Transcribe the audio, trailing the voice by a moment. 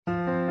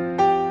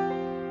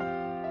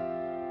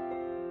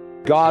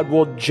God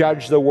will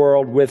judge the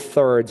world with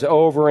thirds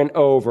over and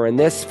over. And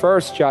this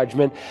first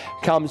judgment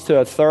comes to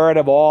a third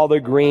of all the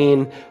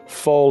green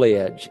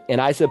foliage. And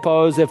I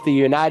suppose if the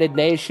United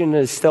Nations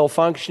is still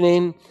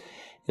functioning,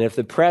 and if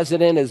the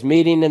president is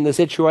meeting in the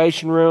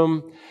Situation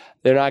Room,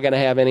 they're not going to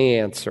have any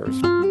answers.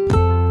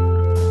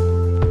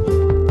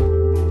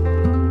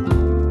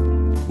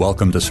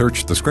 Welcome to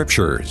Search the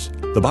Scriptures,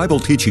 the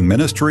Bible teaching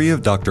ministry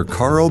of Dr.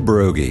 Carl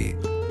Broggi,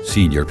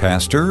 Senior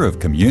Pastor of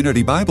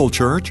Community Bible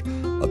Church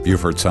of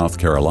Beaufort, South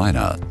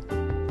Carolina.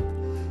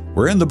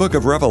 We're in the book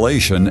of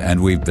Revelation,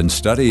 and we've been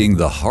studying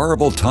the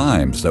horrible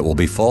times that will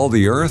befall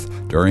the earth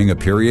during a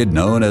period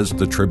known as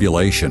the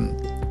Tribulation.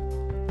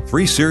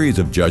 3 series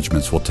of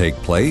judgments will take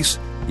place,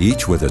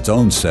 each with its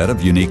own set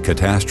of unique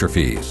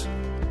catastrophes.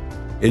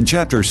 In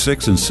chapters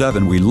 6 and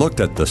 7, we looked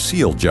at the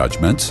seal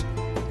judgments,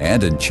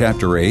 and in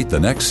chapter 8, the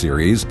next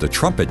series, the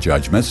trumpet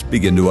judgments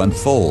begin to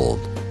unfold,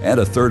 and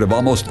a third of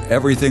almost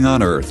everything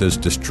on earth is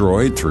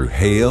destroyed through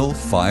hail,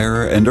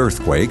 fire, and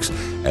earthquakes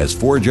as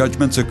 4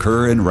 judgments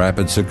occur in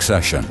rapid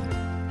succession.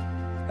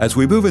 As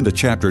we move into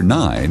chapter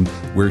 9,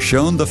 we're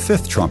shown the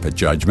 5th trumpet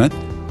judgment,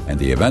 and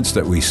the events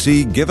that we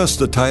see give us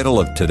the title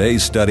of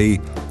today's study,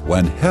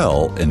 When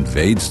Hell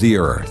Invades the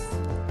Earth.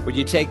 Would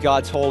you take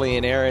God's holy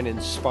and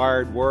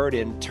inerrant-inspired word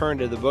and turn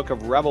to the book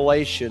of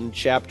Revelation,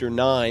 chapter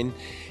 9.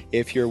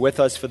 If you're with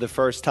us for the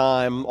first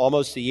time,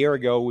 almost a year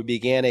ago, we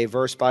began a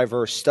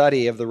verse-by-verse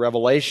study of the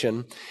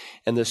Revelation.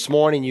 And this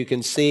morning, you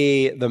can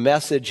see the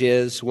message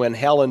is, when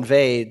hell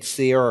invades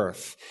the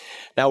earth.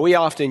 Now, we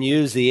often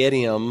use the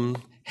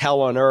idiom,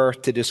 hell on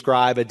earth, to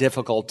describe a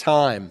difficult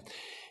time.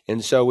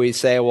 And so we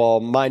say, well,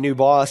 my new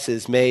boss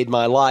has made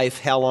my life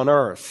hell on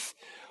earth.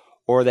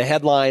 Or the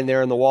headline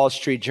there in the Wall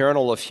Street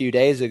Journal a few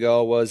days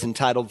ago was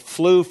entitled,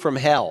 Flew from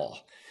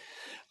Hell.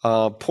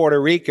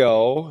 Puerto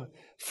Rico,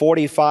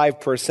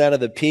 45% of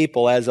the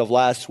people as of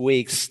last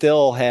week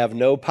still have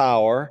no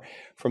power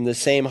from the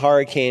same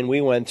hurricane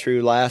we went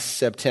through last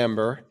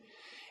September.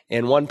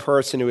 And one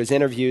person who was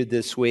interviewed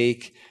this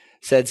week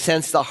said,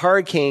 since the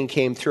hurricane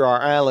came through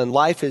our island,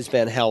 life has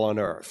been hell on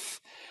earth.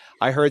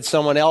 I heard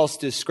someone else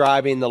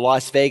describing the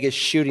Las Vegas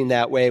shooting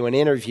that way when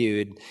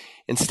interviewed,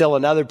 and still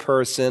another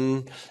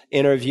person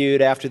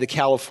interviewed after the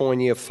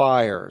California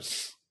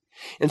fires.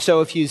 And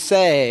so if you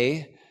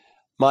say,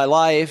 my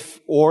life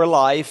or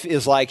life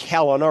is like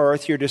hell on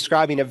earth, you're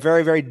describing a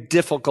very, very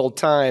difficult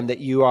time that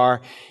you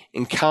are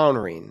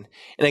encountering.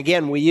 And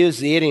again, we use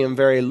the idiom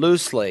very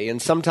loosely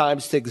and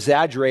sometimes to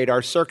exaggerate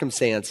our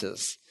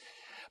circumstances.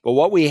 But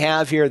what we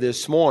have here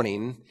this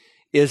morning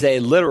is a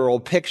literal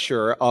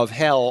picture of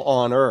hell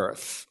on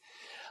earth.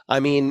 I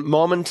mean,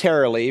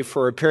 momentarily,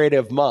 for a period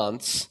of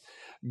months,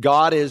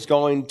 God is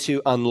going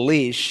to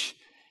unleash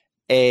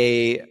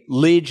a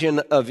legion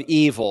of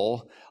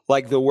evil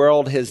like the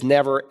world has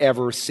never,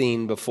 ever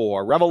seen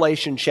before.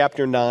 Revelation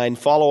chapter 9,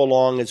 follow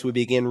along as we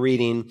begin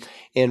reading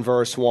in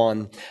verse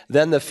 1.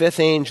 Then the 5th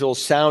angel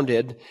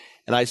sounded,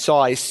 and I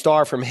saw a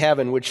star from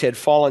heaven which had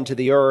fallen to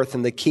the earth,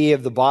 and the key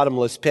of the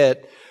bottomless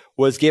pit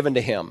was given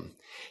to him.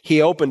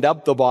 He opened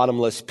up the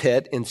bottomless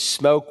pit, and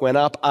smoke went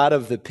up out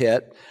of the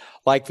pit,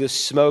 like the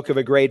smoke of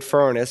a great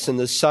furnace, and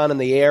the sun and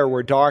the air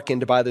were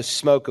darkened by the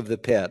smoke of the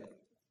pit.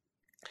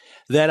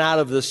 Then out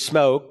of the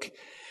smoke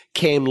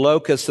came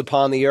locusts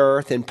upon the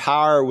earth, and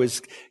power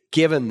was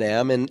given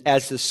them, and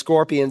as the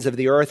scorpions of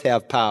the earth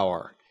have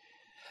power.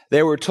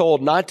 They were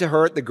told not to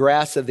hurt the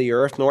grass of the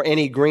earth, nor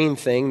any green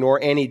thing, nor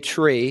any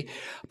tree,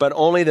 but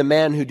only the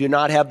men who do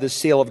not have the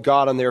seal of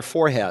God on their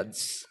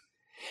foreheads.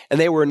 And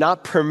they were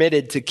not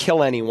permitted to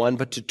kill anyone,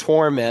 but to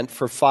torment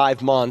for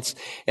 5 months,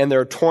 and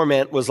their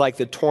torment was like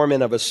the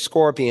torment of a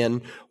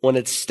scorpion when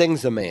it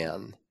stings a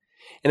man.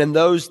 And in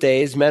those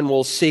days, men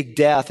will seek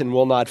death and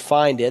will not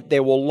find it. They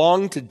will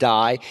long to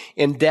die,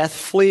 and death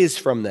flees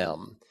from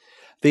them.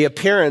 The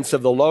appearance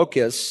of the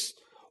locusts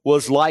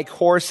was like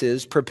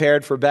horses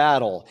prepared for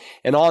battle,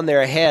 and on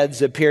their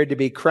heads appeared to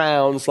be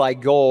crowns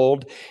like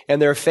gold,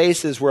 and their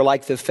faces were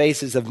like the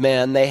faces of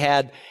men. They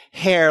had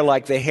hair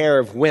like the hair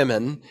of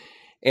women,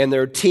 and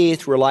their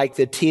teeth were like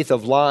the teeth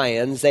of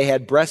lions. They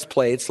had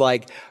breastplates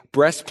like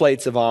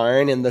breastplates of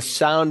iron, and the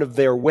sound of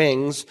their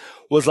wings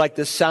was like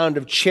the sound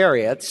of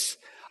chariots,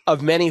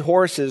 of many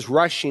horses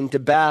rushing to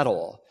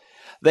battle.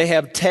 They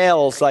have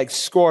tails like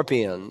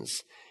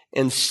scorpions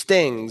and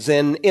stings,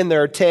 and in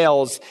their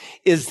tails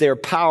is their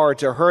power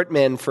to hurt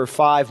men for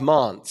 5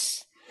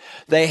 months.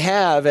 They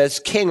have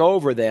as king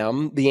over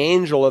them the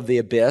angel of the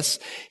abyss.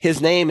 His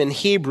name in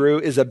Hebrew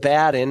is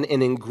Abaddon,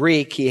 and in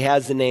Greek he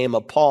has the name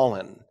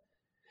Apollyon.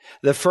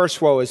 The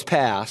first woe is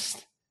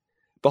past.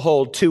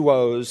 Behold, 2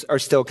 woes are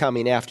still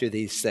coming after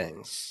these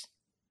things.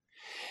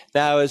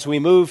 Now, as we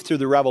move through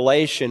the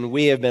Revelation,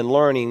 we have been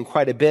learning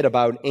quite a bit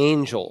about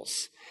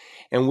angels.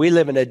 And we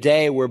live in a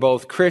day where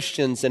both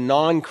Christians and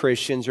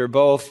non-Christians are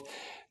both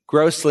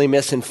grossly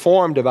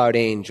misinformed about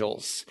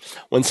angels.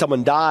 When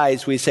someone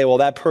dies, we say, well,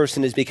 that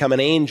person has become an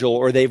angel,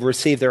 or they've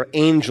received their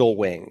angel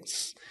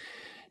wings.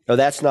 No,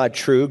 that's not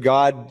true.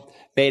 God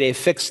made a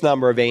fixed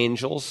number of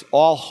angels,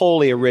 all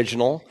wholly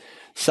original.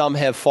 Some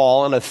have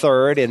fallen, a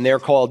third, and they're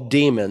called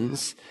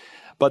demons.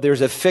 But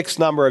there's a fixed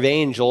number of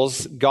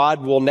angels.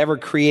 God will never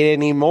create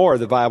any more,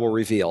 the Bible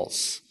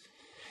reveals.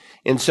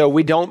 And so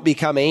we don't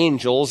become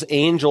angels.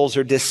 Angels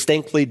are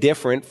distinctly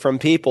different from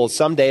people.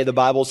 Someday the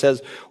Bible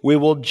says we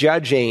will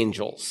judge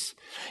angels.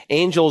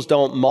 Angels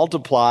don't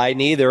multiply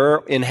neither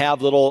and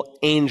have little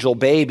angel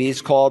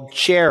babies called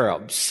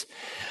cherubs.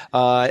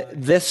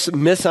 This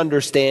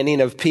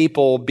misunderstanding of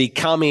people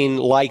becoming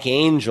like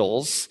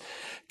angels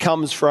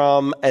comes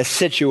from a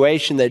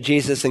situation that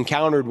Jesus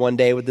encountered one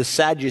day with the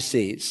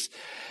Sadducees.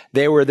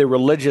 They were the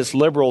religious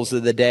liberals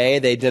of the day.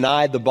 They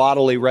denied the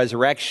bodily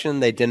resurrection.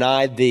 They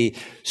denied the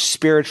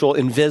spiritual,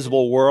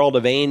 invisible world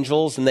of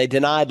angels, and they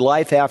denied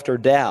life after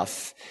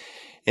death.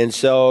 And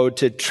so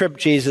to trip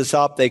Jesus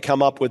up, they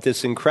come up with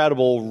this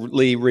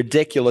incredibly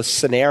ridiculous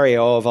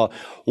scenario of a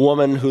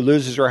woman who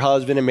loses her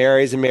husband and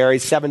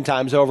marries 7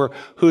 times over.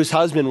 Whose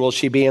husband will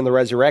she be in the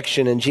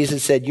resurrection? And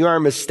Jesus said, you are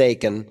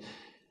mistaken,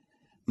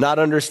 not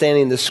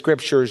understanding the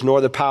scriptures nor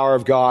the power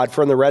of God.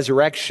 For in the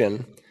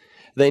resurrection,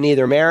 they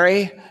neither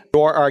marry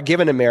nor are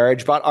given in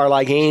marriage, but are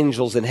like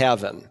angels in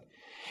heaven.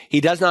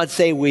 He does not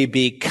say we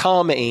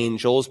become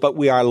angels, but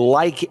we are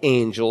like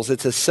angels.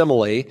 It's a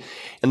simile.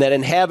 And that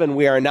in heaven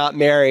we are not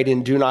married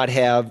and do not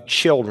have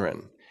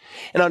children.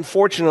 And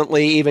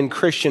unfortunately, even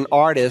Christian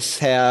artists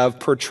have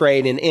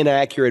portrayed an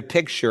inaccurate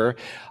picture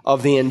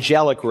of the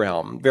angelic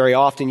realm. Very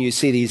often you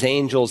see these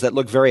angels that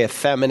look very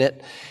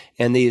effeminate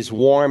and these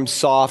warm,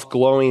 soft,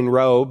 glowing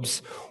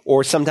robes,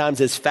 or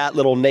sometimes as fat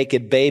little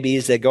naked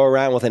babies that go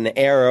around with an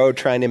arrow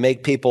trying to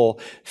make people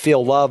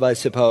feel love, I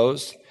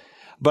suppose.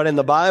 But in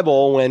the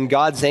Bible, when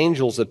God's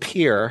angels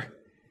appear,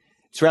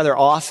 it's rather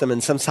awesome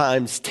and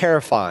sometimes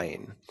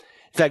terrifying.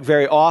 In fact,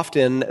 very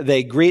often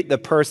they greet the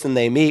person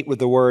they meet with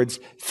the words,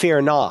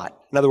 fear not.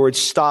 In other words,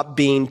 stop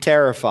being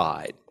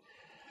terrified.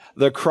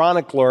 The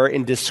chronicler,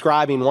 in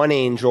describing one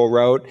angel,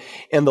 wrote,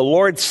 and the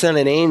Lord sent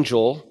an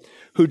angel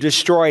who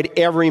destroyed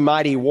every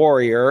mighty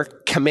warrior,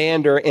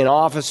 commander, and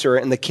officer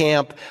in the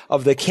camp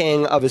of the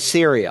king of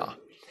Assyria.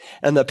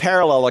 And the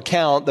parallel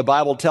account, the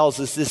Bible tells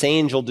us this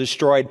angel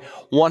destroyed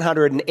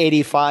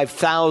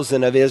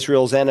 185,000 of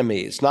Israel's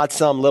enemies, not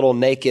some little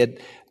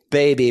naked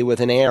baby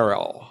with an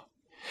arrow.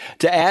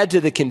 To add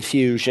to the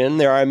confusion,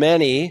 there are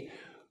many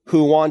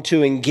who want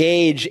to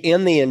engage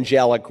in the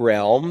angelic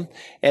realm,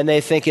 and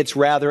they think it's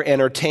rather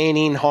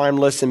entertaining,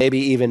 harmless, and maybe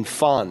even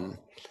fun.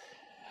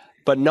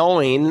 But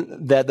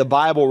knowing that the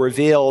Bible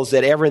reveals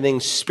that everything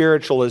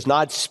spiritual is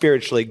not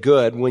spiritually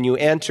good, when you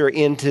enter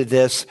into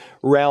this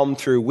realm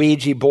through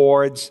Ouija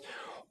boards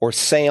or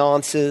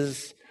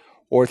seances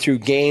or through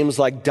games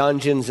like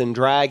Dungeons and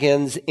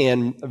Dragons,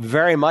 and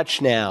very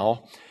much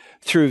now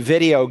through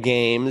video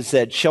games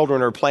that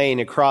children are playing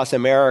across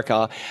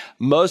America,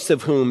 most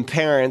of whom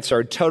parents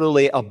are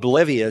totally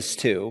oblivious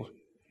to,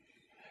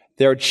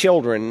 their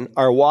children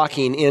are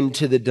walking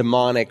into the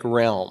demonic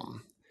realm.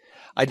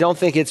 I don't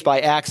think it's by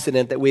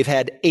accident that we've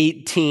had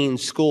 18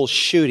 school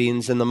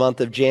shootings in the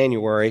month of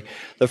January,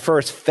 the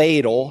first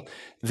fatal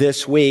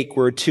this week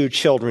where 2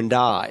 children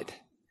died.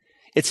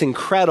 It's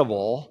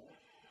incredible,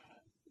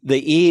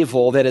 the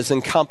evil that is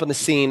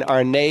encompassing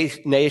our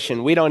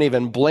nation. We don't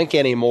even blink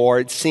anymore,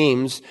 it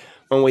seems,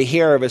 when we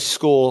hear of a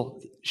school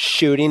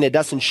shooting. It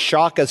doesn't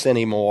shock us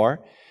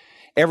anymore.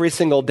 Every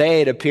single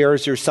day it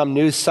appears there's some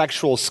new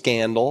sexual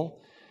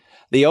scandal.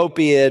 The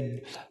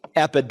opioid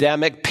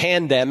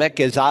pandemic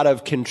is out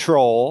of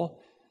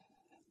control.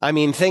 I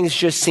mean, things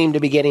just seem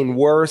to be getting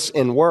worse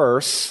and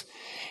worse.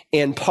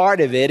 And part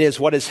of it is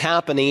what is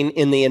happening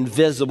in the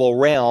invisible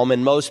realm,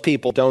 and most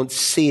people don't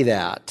see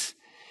that.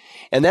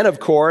 And then, of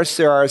course,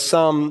 there are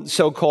some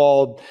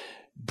so-called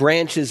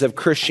branches of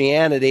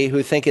Christianity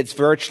who think it's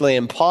virtually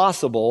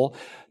impossible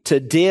to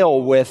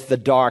deal with the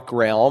dark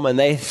realm, and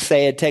they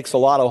say it takes a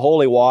lot of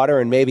holy water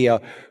and maybe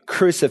a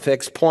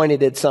crucifix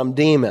pointed at some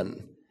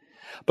demon.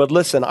 But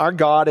listen, our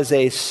God is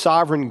a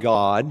sovereign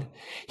God.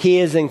 He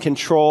is in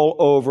control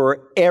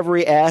over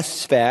every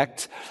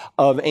aspect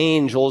of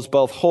angels,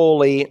 both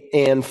holy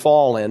and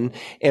fallen.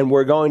 And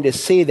we're going to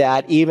see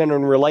that even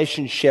in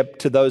relationship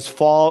to those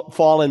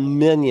fallen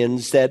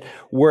minions that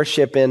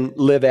worship and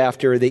live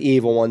after the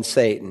evil one,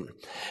 Satan.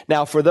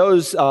 Now, for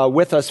those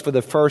with us for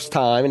the first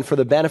time, and for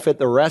the benefit of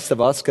the rest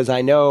of us, because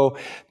I know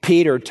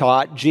Peter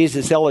taught,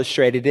 Jesus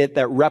illustrated it,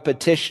 that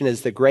repetition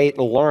is the great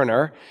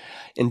learner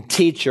and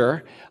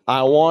teacher.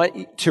 I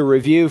want to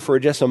review for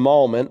just a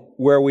moment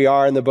where we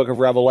are in the book of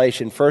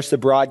Revelation. First, the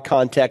broad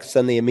context,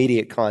 then the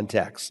immediate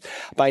context.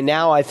 By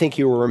now, I think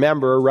you will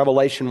remember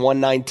Revelation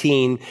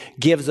 1:19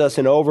 gives us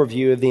an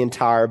overview of the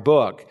entire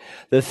book.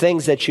 The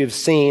things that you've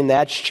seen,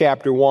 that's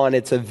chapter 1.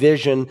 It's a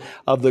vision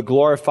of the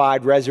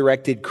glorified,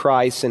 resurrected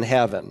Christ in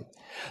heaven.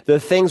 The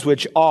things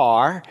which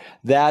are,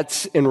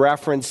 that's in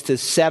reference to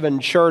 7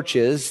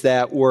 churches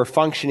that were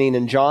functioning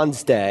in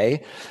John's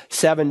day,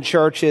 7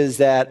 churches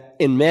that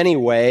in many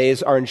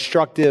ways are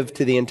instructive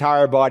to the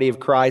entire body of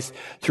Christ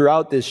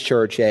throughout this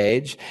church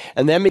age.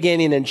 And then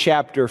beginning in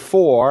chapter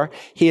 4,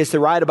 he is to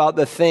write about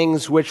the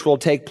things which will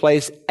take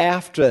place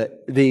after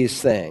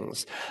these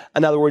things.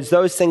 In other words,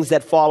 those things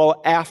that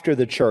follow after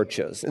the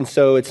churches. And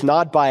so it's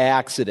not by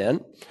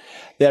accident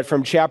that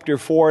from chapter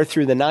 4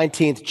 through the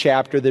 19th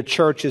chapter, the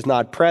church is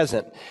not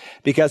present,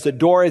 because the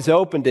door is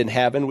opened in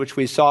heaven, which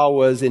we saw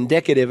was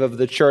indicative of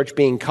the church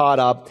being caught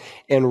up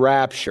and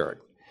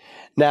raptured.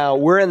 Now,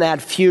 we're in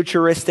that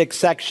futuristic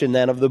section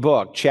then of the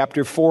book.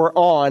 Chapter 4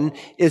 on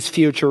is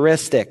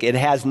futuristic. It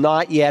has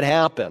not yet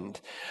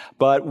happened.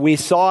 But we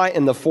saw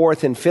in the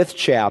 4th and 5th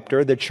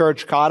chapter, the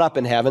church caught up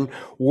in heaven,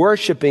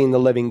 worshiping the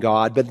living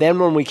God. But then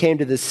when we came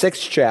to the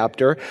 6th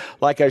chapter,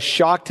 like a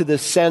shock to the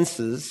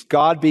senses,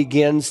 God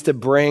begins to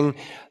bring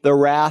the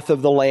wrath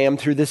of the Lamb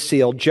through the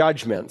sealed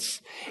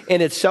judgments.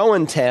 And it's so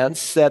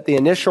intense that the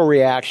initial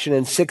reaction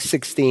in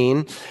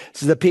 6:16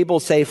 is the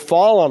people say,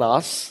 "Fall on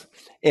us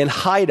and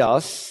hide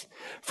us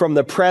from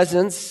the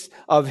presence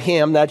of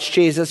him," that's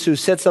Jesus, "who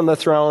sits on the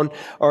throne,"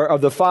 or of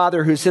the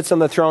Father who sits on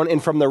the throne,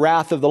 "and from the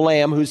wrath of the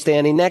Lamb who's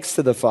standing next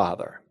to the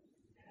Father."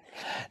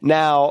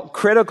 Now,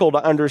 critical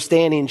to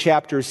understanding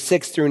chapters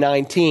 6 through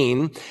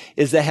 19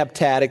 is the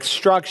heptadic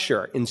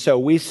structure. And so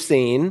we've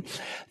seen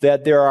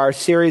that there are a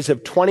series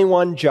of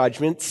 21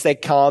 judgments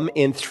that come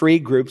in 3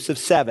 groups of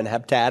 7.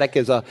 Heptadic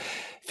is a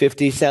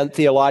 50-cent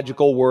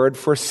theological word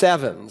for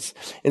sevens.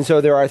 And so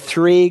there are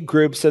 3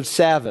 groups of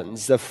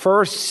 7s. The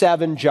first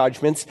 7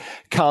 judgments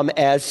come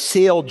as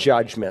seal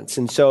judgments.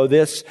 And so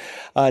this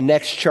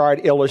next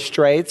chart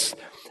illustrates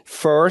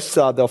first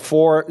the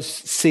 4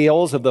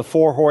 seals of the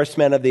 4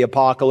 horsemen of the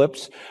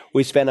apocalypse.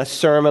 We spent a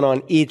sermon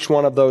on each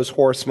one of those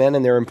horsemen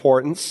and their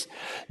importance.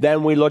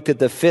 Then we looked at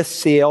the 5th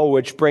seal,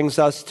 which brings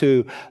us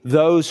to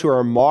those who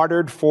are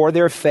martyred for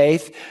their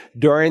faith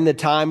during the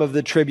time of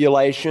the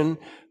tribulation,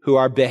 who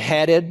are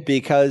beheaded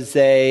because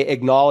they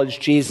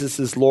acknowledge Jesus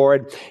as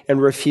Lord and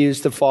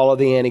refuse to follow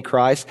the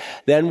Antichrist.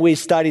 Then we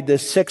studied the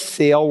 6th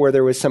seal, where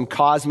there was some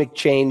cosmic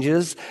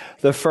changes,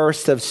 the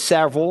first of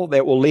several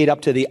that will lead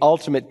up to the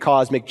ultimate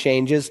cosmic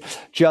changes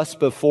just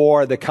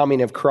before the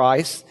coming of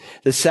Christ,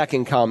 the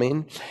second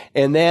coming.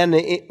 And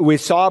then we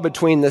saw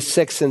between the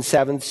 6th and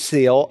 7th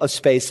seal a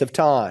space of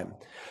time.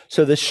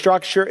 So the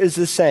structure is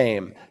the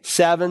same,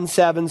 7,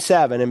 7,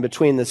 7, and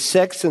between the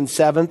 6th and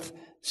 7th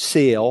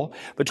seal,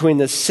 between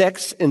the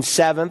 6th and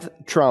 7th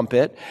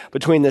trumpet,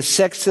 between the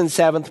 6th and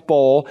 7th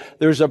bowl,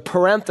 there's a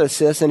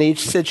parenthesis in each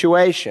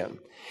situation.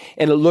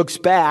 And it looks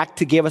back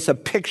to give us a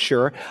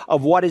picture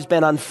of what has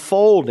been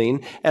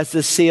unfolding as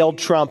the sealed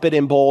trumpet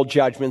and bowl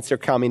judgments are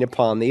coming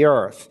upon the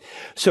earth.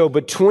 So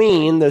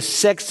between the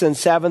 6th and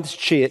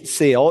 7th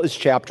seal is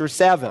chapter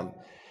 7.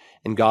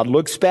 And God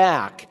looks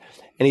back.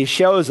 And he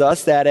shows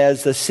us that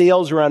as the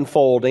seals are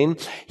unfolding,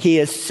 he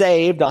has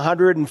saved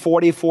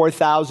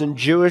 144,000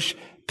 Jewish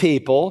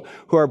people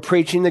who are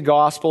preaching the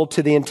gospel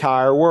to the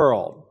entire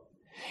world.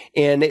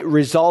 And it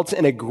results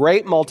in a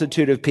great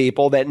multitude of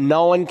people that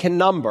no one can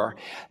number.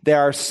 They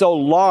are so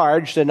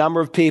large, the number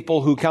of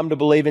people who come to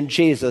believe in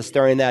Jesus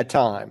during that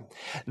time.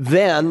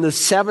 Then the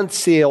 7th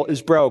seal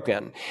is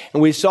broken.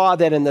 And we saw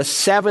that in the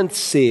 7th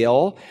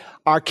seal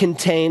are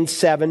contained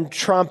 7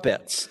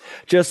 trumpets.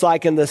 Just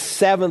like in the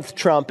 7th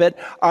trumpet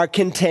are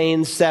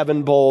contained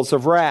 7 bowls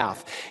of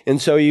wrath.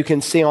 And so you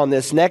can see on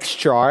this next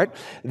chart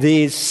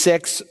these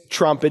 6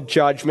 trumpet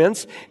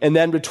judgments. And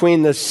then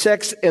between the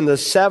 6th and the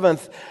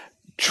 7th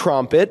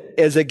trumpet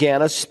is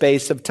again a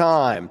space of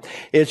time.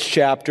 It's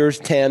chapters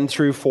 10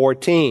 through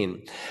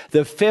 14.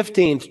 The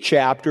 15th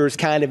chapter is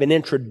kind of an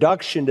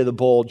introduction to the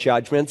bowl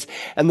judgments.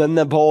 And then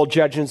the bowl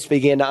judgments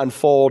begin to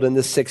unfold in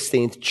the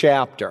 16th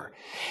chapter.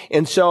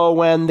 And so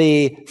when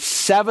the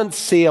 7th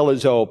seal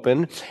is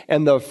open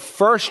and the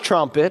first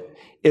trumpet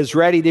is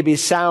ready to be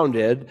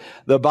sounded,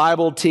 the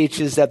Bible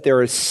teaches that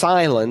there is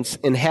silence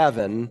in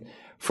heaven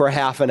for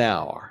half an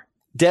hour.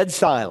 Dead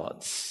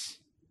silence.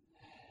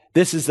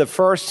 This is the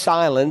first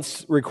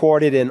silence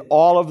recorded in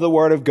all of the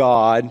Word of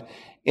God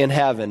in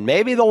heaven.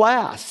 Maybe the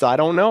last, I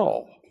don't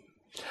know.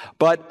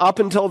 But up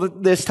until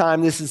this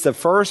time, this is the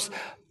first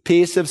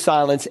piece of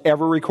silence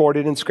ever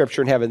recorded in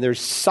Scripture in heaven.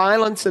 There's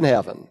silence in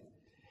heaven.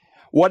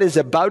 What is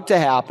about to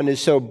happen is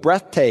so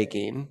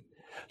breathtaking,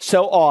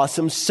 so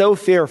awesome, so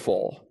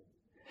fearful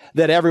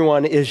that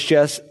everyone is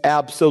just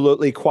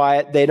absolutely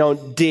quiet. They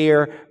don't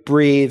dare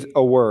breathe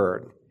a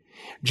word.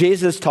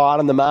 Jesus taught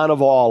on the Mount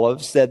of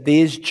Olives that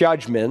these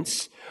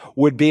judgments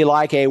would be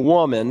like a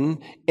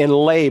woman in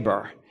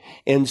labor.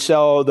 And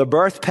so the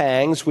birth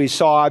pangs we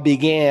saw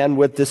began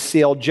with the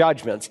sealed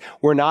judgments.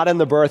 We're not in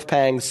the birth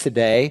pangs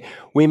today.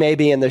 We may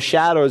be in the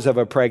shadows of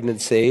a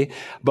pregnancy,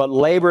 but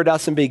labor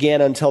doesn't begin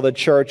until the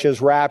church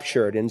is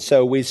raptured. And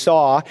so we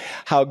saw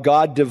how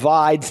God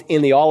divides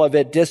in the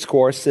Olivet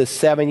Discourse this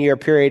 7-year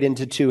period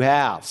into two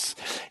halves.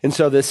 And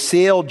so the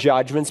sealed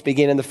judgments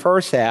begin in the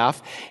first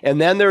half,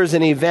 and then there's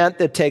an event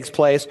that takes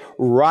place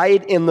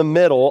right in the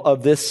middle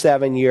of this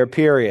 7-year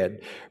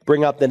period.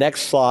 Bring up the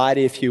next slide,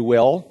 if you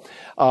will.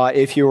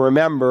 If you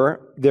remember,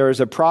 there is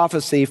a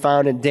prophecy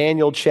found in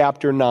Daniel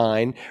chapter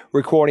 9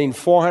 recording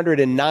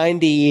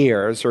 490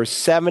 years or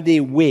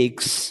 70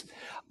 weeks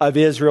of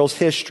Israel's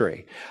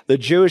history. The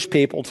Jewish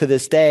people to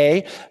this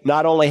day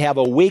not only have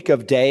a week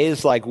of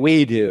days like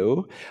we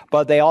do,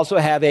 but they also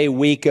have a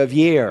week of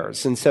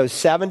years. And so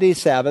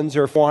 77s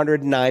are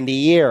 490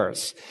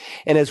 years.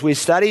 And as we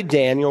studied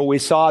Daniel, we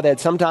saw that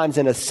sometimes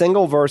in a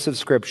single verse of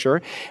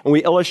Scripture, and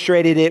we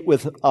illustrated it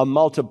with a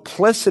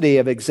multiplicity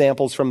of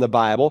examples from the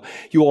Bible,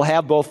 you will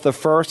have both the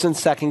first and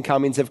second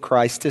comings of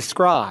Christ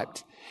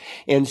described.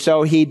 And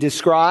so he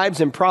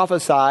describes and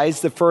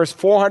prophesies the first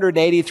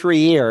 483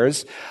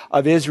 years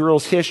of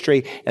Israel's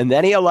history, and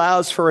then he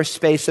allows for a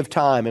space of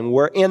time, and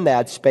we're in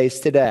that space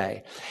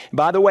today.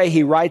 By the way,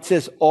 he writes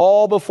this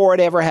all before it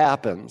ever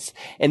happens,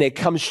 and it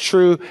comes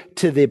true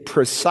to the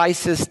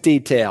precisest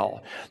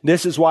detail.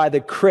 This is why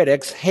the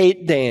critics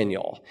hate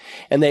Daniel.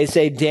 And they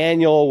say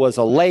Daniel was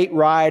a late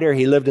writer.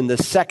 He lived in the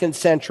 2nd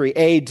century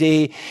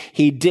A.D.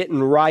 He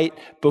didn't write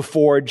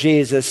before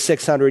Jesus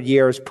 600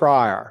 years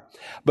prior.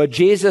 But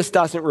Jesus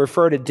doesn't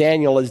refer to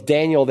Daniel as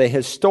Daniel the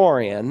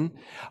historian,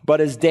 but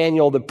as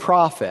Daniel the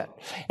prophet.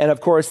 And of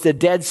course, the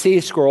Dead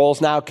Sea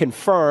Scrolls now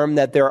confirm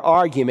that their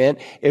argument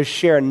is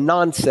sheer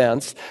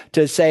nonsense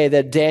to say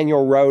that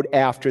Daniel wrote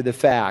after the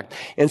fact.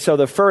 And so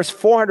the first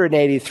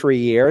 483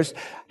 years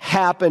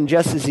happened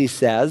just as he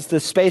says. The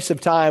space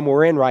of time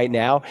we're in right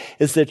now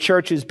is the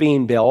church is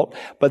being built,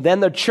 but then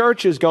the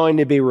church is going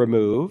to be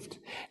removed,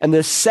 and the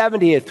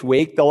 70th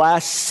week, the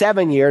last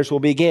 7 years,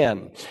 will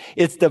begin.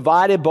 It's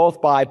divided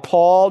both by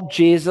Paul,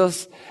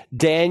 Jesus,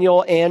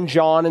 Daniel, and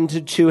John into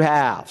two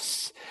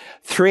halves.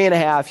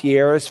 3.5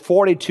 years,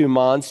 42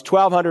 months,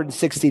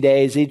 1,260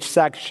 days each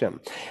section.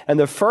 And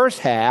the first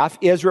half,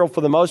 Israel, for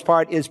the most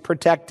part, is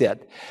protected.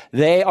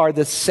 They are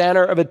the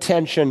center of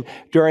attention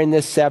during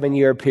this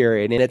 7-year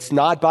period. And it's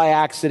not by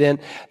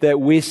accident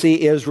that we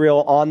see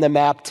Israel on the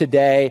map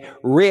today,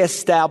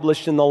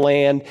 reestablished in the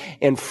land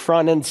and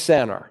front and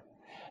center.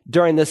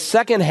 During the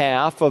second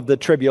half of the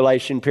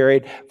tribulation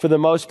period, for the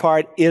most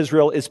part,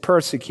 Israel is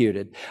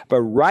persecuted. But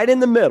right in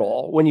the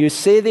middle, when you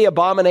see the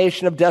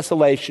abomination of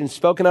desolation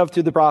spoken of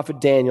through the prophet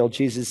Daniel,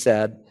 Jesus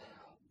said,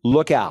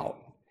 "Look out."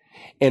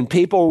 And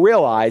people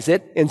realize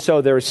it, and so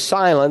there's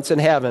silence in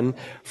heaven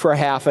for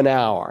half an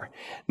hour.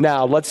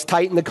 Now, let's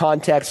tighten the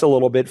context a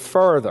little bit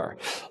further.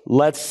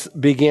 Let's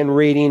begin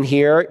reading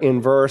here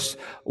in verse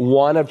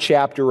 1 of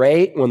chapter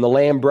 8. When the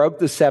Lamb broke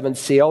the seventh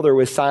seal, there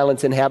was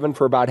silence in heaven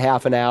for about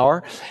half an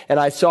hour. And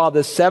I saw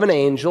the 7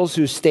 angels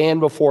who stand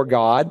before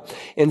God,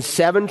 and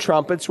 7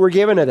 trumpets were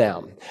given to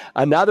them.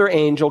 Another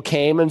angel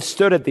came and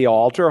stood at the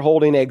altar,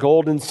 holding a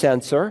golden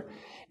censer,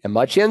 and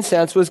much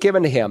incense was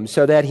given to him,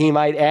 so that he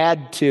might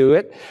add to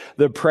it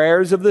the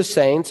prayers of the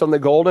saints on the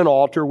golden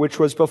altar which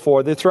was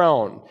before the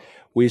throne.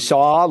 We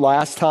saw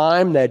last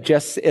time that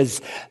just as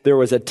there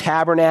was a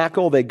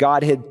tabernacle that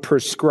God had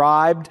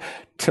prescribed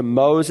to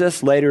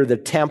Moses, later the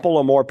temple,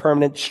 a more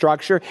permanent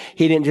structure,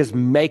 he didn't just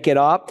make it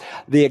up.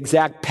 The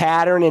exact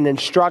pattern and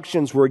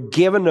instructions were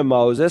given to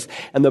Moses,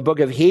 and the book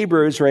of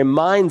Hebrews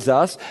reminds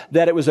us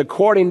that it was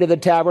according to the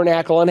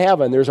tabernacle in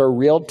heaven. There's a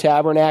real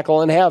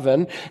tabernacle in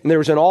heaven, and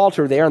there's an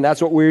altar there, and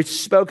that's what we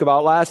spoke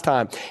about last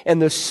time.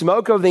 And the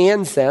smoke of the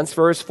incense,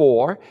 verse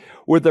 4,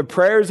 with the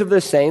prayers of the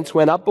saints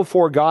went up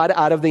before God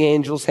out of the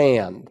angel's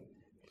hand.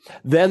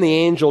 Then the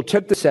angel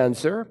took the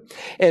censer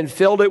and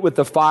filled it with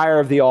the fire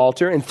of the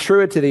altar and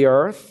threw it to the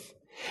earth.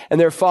 And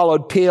there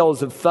followed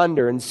peals of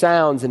thunder and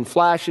sounds and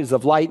flashes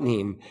of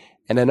lightning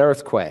and an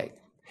earthquake.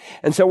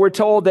 And so we're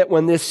told that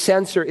when this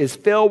censer is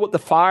filled with the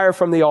fire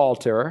from the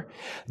altar,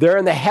 there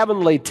in the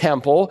heavenly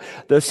temple,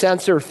 the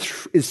censer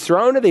is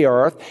thrown to the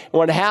earth. And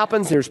what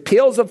happens, there's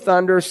peals of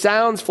thunder,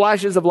 sounds,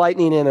 flashes of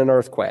lightning, and an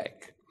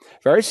earthquake.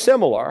 Very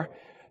similar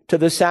to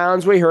the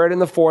sounds we heard in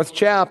the 4th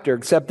chapter,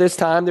 except this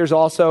time there's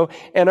also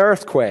an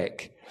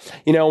earthquake.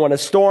 You know, when a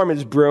storm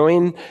is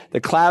brewing,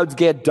 the clouds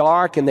get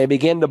dark and they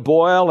begin to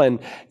boil, and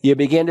you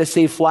begin to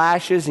see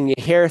flashes and you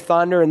hear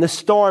thunder, and the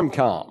storm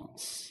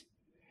comes.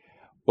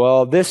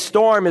 Well, this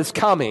storm is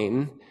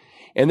coming,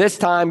 and this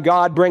time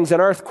God brings an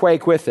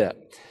earthquake with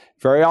it.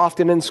 Very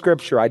often in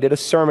Scripture, I did a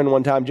sermon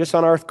one time just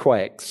on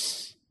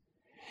earthquakes.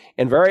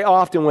 And very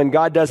often when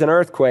God does an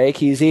earthquake,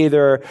 he's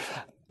either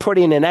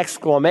putting an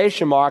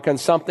exclamation mark on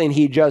something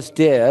he just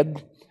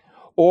did,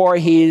 or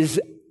he's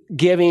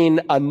giving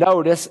a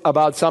notice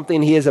about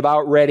something he is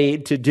about ready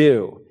to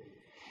do.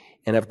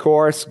 And of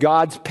course,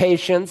 God's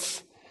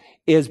patience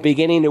is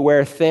beginning to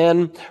wear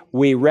thin.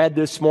 We read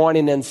this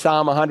morning in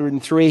Psalm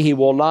 103, he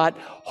will not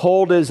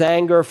hold his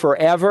anger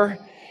forever.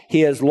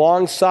 He is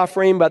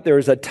long-suffering, but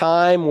there's a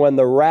time when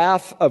the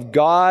wrath of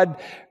God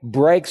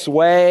breaks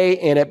way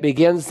and it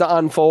begins to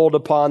unfold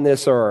upon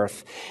this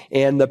earth.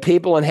 And the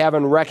people in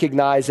heaven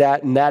recognize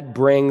that, and that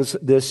brings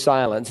this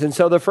silence. And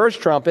so the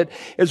first trumpet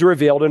is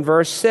revealed in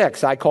verse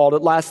 6. I called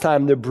it last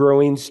time the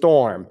brewing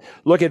storm.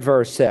 Look at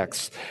verse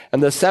 6.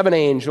 And the 7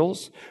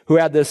 angels who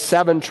had the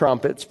 7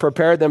 trumpets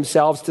prepared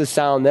themselves to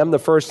sound them. The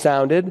first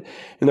sounded,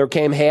 and there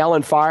came hail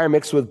and fire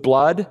mixed with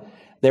blood.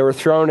 They were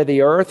thrown to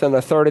the earth, and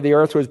a third of the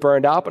earth was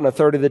burned up, and a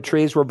third of the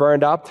trees were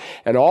burned up,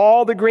 and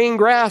all the green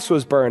grass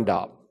was burned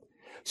up.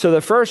 So the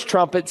first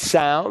trumpet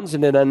sounds,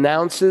 and it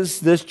announces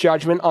this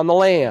judgment on the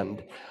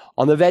land,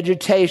 on the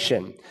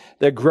vegetation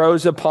that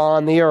grows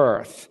upon the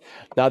earth.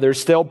 Now, there's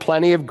still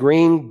plenty of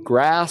green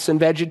grass and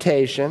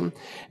vegetation,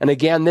 and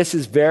again, this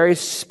is very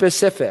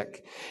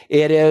specific.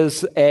 It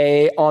is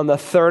on the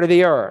third of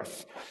the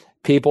earth.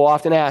 People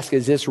often ask,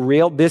 is this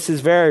real? This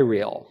is very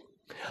real.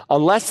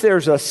 Unless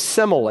there's a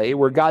simile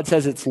where God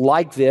says it's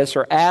like this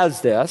or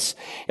as this,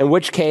 in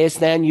which case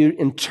then you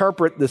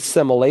interpret the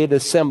simile, the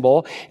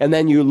symbol, and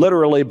then you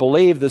literally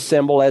believe the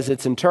symbol as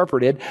it's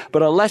interpreted.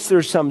 But unless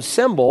there's some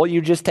symbol,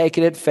 you just take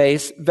it at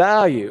face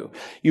value.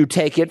 You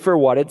take it for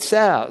what it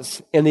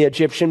says in the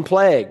Egyptian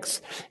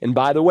plagues. And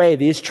by the way,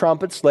 these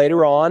trumpets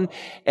later on,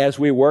 as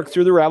we work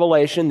through the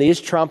Revelation,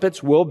 these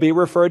trumpets will be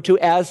referred to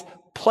as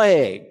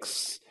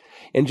plagues.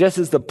 And just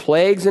as the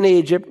plagues in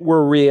Egypt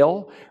were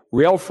real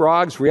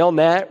frogs, real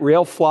gnat,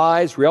 real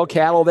flies, real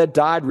cattle that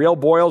died, real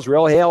boils,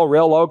 real hail,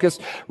 real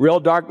locusts, real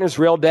darkness,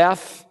 real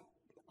death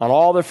on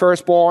all the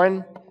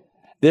firstborn.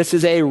 This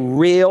is a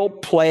real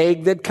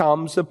plague that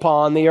comes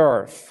upon the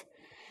earth.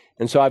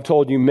 And so I've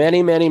told you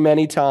many, many,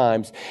 many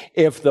times,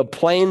 if the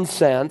plain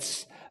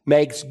sense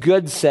makes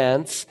good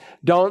sense,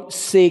 don't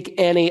seek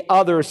any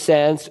other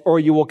sense or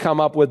you will come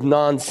up with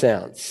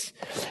nonsense.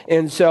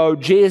 And so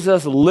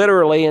Jesus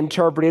literally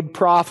interpreted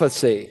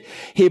prophecy.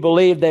 He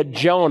believed that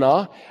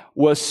Jonah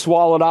was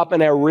swallowed up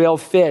in a real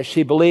fish.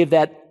 He believed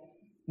that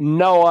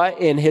Noah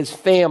and his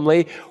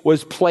family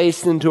was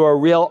placed into a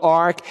real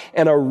ark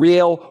and a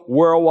real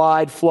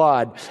worldwide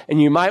flood.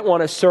 And you might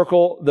want to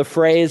circle the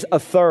phrase a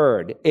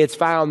third. It's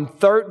found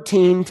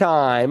 13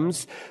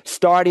 times,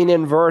 starting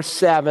in verse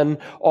 7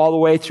 all the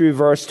way through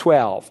verse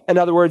 12. In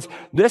other words,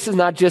 this is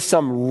not just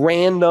some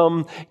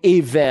random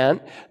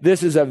event.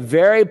 This is a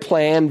very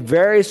planned,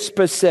 very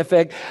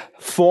specific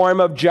form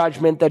of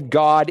judgment that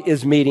God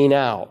is meting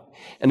out.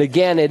 And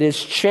again, it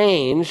is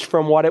changed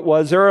from what it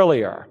was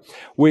earlier.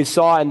 We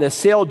saw in the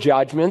seal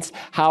judgments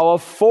how a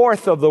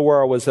fourth of the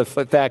world was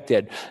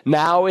affected.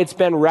 Now it's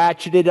been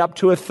ratcheted up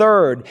to a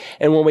third.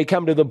 And when we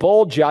come to the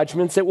bowl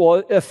judgments, it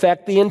will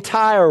affect the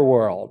entire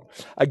world.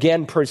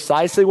 Again,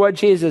 precisely what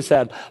Jesus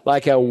said,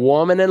 like a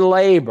woman in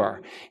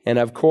labor. And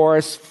of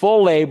course,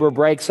 full labor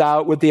breaks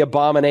out with the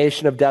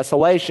abomination of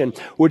desolation,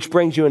 which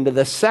brings you into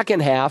the second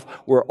half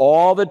where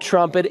all the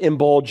trumpet and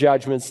bowl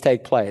judgments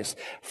take place.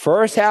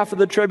 First half of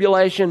the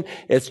tribulation,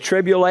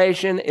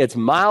 it's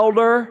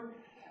milder,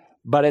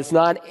 but it's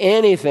not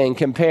anything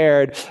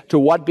compared to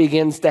what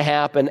begins to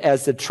happen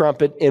as the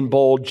trumpet and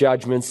bowl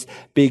judgments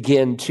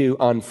begin to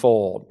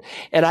unfold.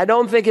 And I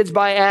don't think it's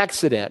by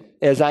accident,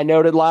 as I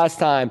noted last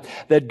time,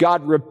 that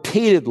God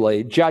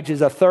repeatedly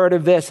judges a third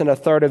of this and a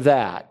third of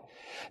that.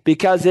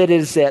 Because it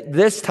is at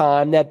this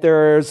time that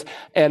there's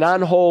an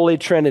unholy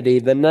trinity.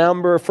 The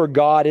number for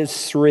God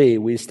is 3.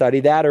 We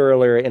studied that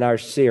earlier in our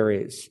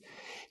series.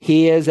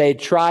 He is a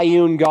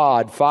triune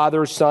God,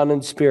 Father, Son,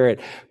 and Spirit,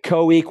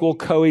 co-equal,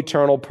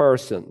 co-eternal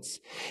persons.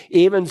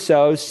 Even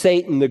so,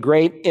 Satan, the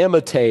great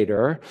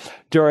imitator,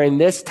 during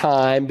this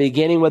time,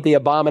 beginning with the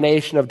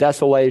abomination of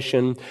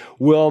desolation,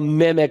 will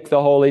mimic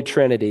the Holy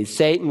Trinity.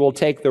 Satan will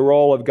take the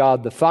role of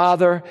God the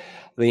Father,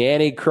 the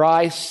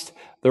Antichrist,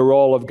 the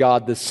role of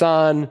God the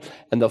Son,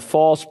 and the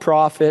false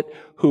prophet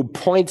who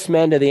points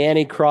men to the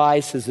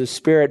Antichrist as the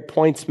Spirit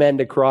points men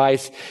to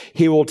Christ.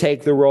 He will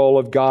take the role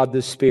of God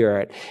the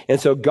Spirit.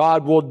 And so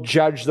God will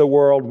judge the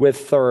world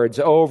with thirds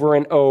over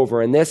and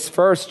over. And this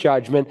first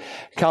judgment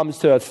comes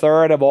to a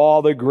third of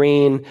all the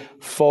green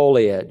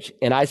foliage.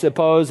 And I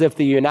suppose if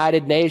the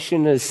United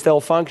Nations is still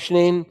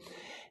functioning,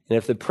 and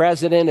if the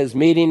president is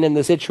meeting in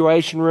the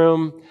Situation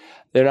Room,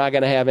 they're not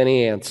going to have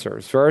any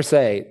answers. Verse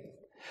 8.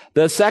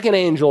 The second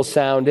angel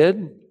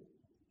sounded,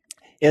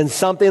 and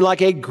something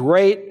like a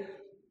great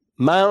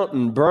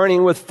mountain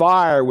burning with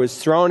fire was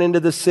thrown into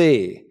the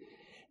sea.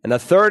 And a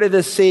third of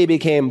the sea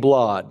became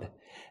blood.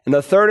 And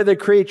a third of the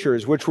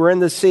creatures which were in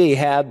the sea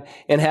had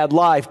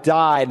life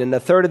died, and a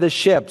third of the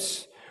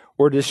ships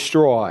were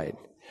destroyed.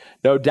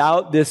 No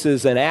doubt this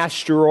is an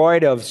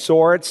asteroid of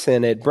sorts,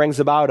 and it brings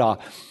about a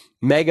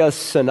mega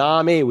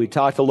tsunami. We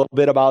talked a little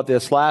bit about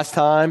this last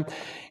time.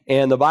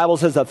 And the Bible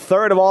says a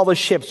third of all the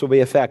ships will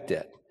be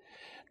affected.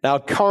 Now,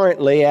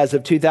 currently, as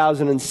of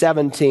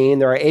 2017,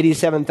 there are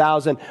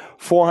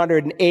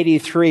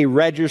 87,483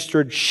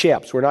 registered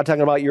ships. We're not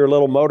talking about your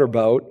little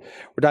motorboat.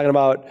 We're talking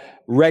about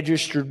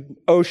registered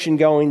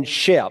ocean-going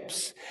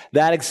ships.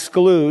 That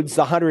excludes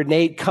the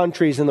 108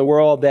 countries in the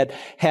world that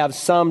have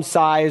some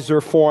size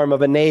or form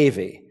of a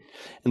navy.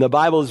 And the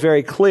Bible is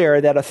very clear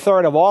that a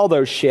third of all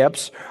those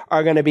ships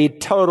are going to be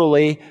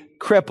totally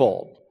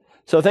crippled.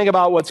 So think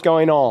about what's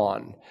going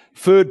on.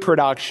 Food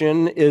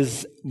production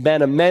has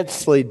been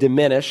immensely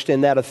diminished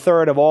in that a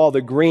third of all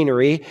the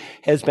greenery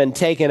has been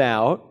taken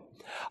out.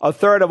 A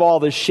third of all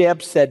the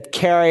ships that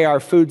carry our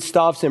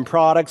foodstuffs and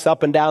products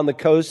up and down the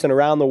coast and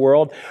around the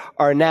world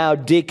are now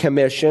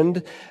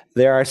decommissioned.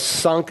 They are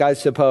sunk, I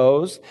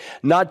suppose.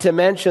 Not to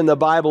mention, the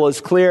Bible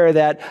is clear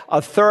that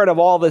a third of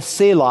all the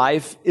sea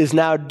life is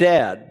now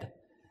dead.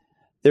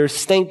 There's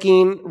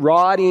stinking,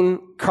 rotting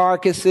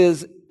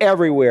carcasses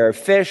everywhere.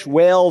 Fish,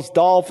 whales,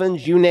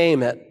 dolphins, you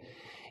name it.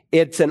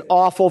 It's an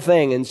awful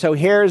thing. And so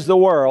here's the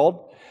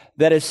world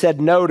that has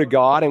said no to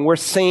God, and we're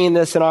seeing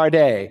this in our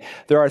day.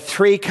 There are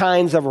three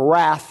kinds of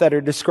wrath that are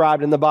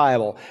described in the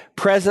Bible.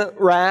 Present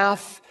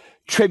wrath,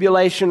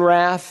 tribulation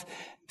wrath,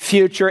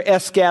 future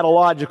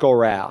eschatological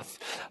wrath.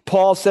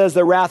 Paul says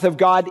the wrath of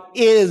God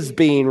is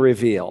being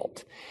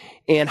revealed.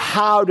 And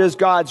how does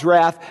God's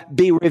wrath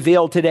be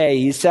revealed today?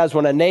 He says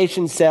when a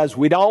nation says,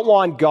 we don't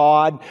want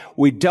God,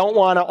 we don't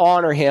want to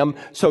honor him,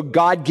 so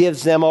God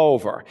gives them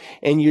over.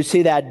 And you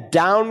see that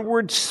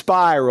downward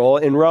spiral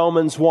in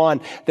Romans 1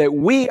 that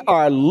we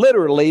are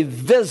literally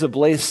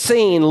visibly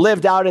seeing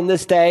lived out in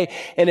this day.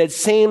 And it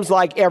seems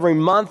like every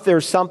month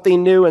there's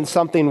something new and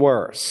something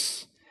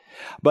worse.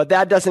 But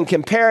that doesn't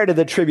compare to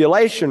the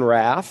tribulation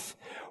wrath,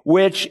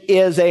 which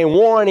is a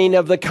warning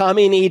of the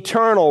coming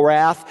eternal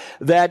wrath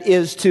that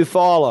is to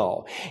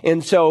follow.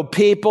 And so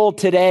people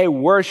today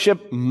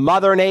worship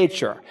Mother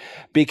Nature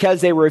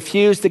because they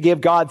refuse to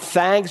give God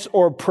thanks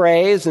or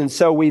praise. And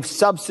so we've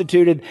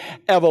substituted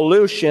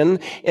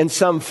evolution in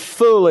some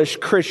foolish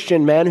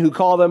Christian men who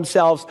call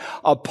themselves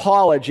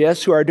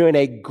apologists, who are doing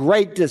a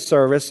great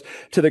disservice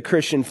to the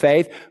Christian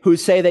faith, who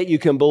say that you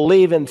can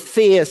believe in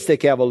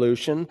theistic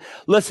evolution.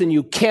 Listen,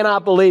 you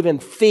cannot believe in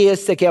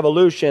theistic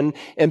evolution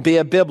and be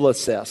a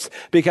biblicist,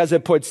 because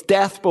it puts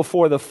death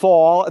before the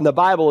fall, and the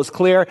Bible is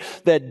clear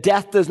that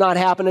death does not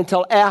happen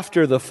until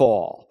after the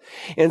fall.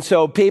 And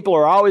so people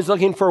are always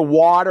looking for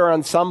water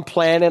on some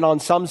planet, on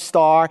some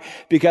star,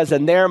 because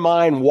in their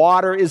mind,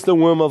 water is the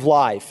womb of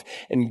life.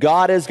 And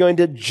God is going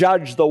to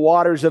judge the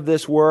waters of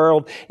this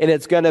world, and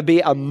it's going to be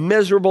a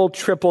miserable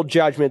triple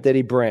judgment that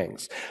he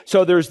brings.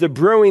 So there's the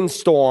brewing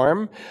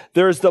storm,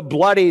 there's the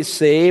bloody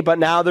sea, but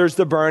now there's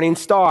the burning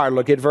star.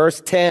 Look at verse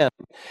 10.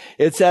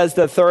 It says,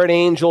 the third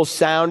angel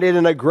sounded,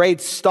 and a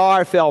great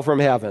star fell from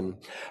heaven,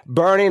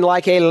 burning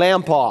like a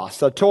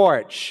lamppost, a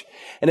torch.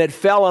 And it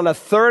fell on a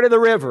third of the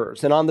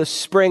rivers and on the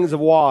springs of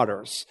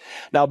waters.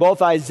 Now,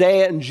 both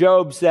Isaiah and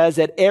Job says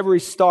that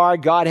every star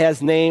God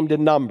has named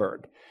and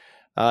numbered.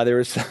 There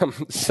was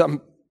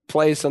some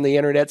place on the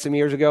internet some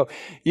years ago,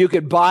 you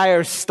could buy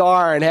a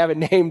star and have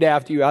it named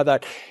after you. I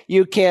thought,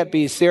 you can't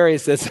be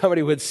serious that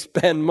somebody would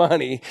spend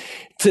money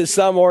to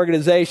some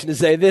organization to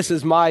say, this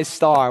is my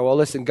star. Well,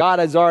 listen, God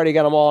has already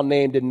got them all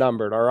named and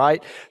numbered, all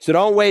right? So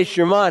don't waste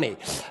your money.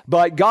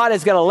 But God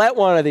is going to let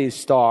one of these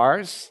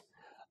stars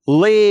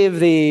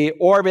leave the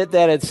orbit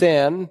that it's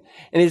in,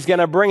 and he's going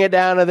to bring it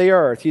down to the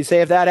earth. You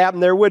say, if that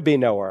happened, there would be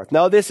no earth.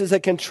 No, this is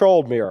a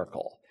controlled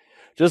miracle.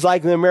 Just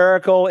like the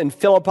miracle in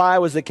Philippi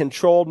was a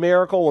controlled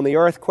miracle when the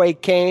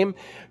earthquake came,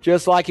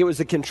 just like it was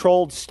a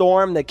controlled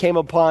storm that came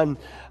upon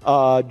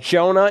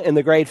Jonah and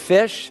the great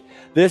fish,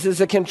 this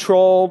is a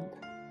controlled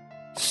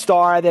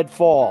star that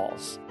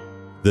falls.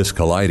 This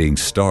colliding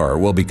star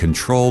will be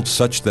controlled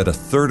such that a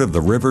third of the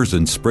rivers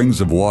and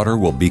springs of water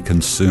will be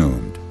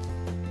consumed.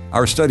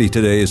 Our study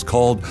today is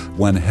called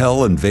When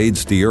Hell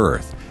Invades the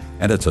Earth,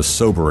 and it's a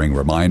sobering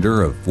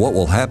reminder of what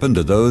will happen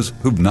to those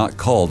who've not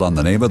called on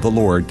the name of the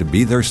Lord to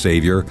be their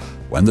Savior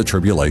when the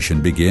tribulation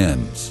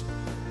begins.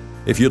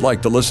 If you'd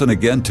like to listen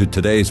again to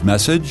today's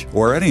message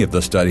or any of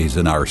the studies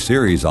in our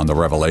series on the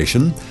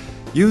Revelation,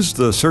 use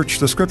the Search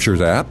the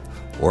Scriptures app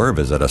or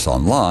visit us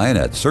online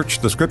at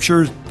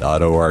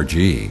searchthescriptures.org.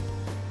 You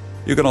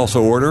can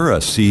also order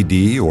a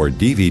CD or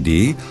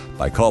DVD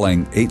by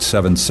calling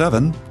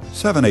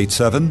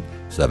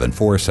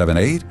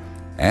 877-787-7478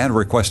 and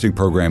requesting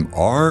program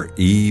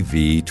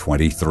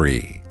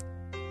REV23.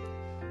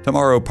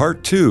 Tomorrow,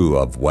 part 2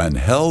 of When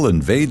Hell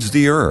Invades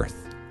the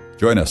Earth.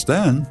 Join us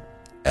then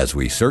as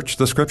we search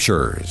the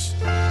Scriptures.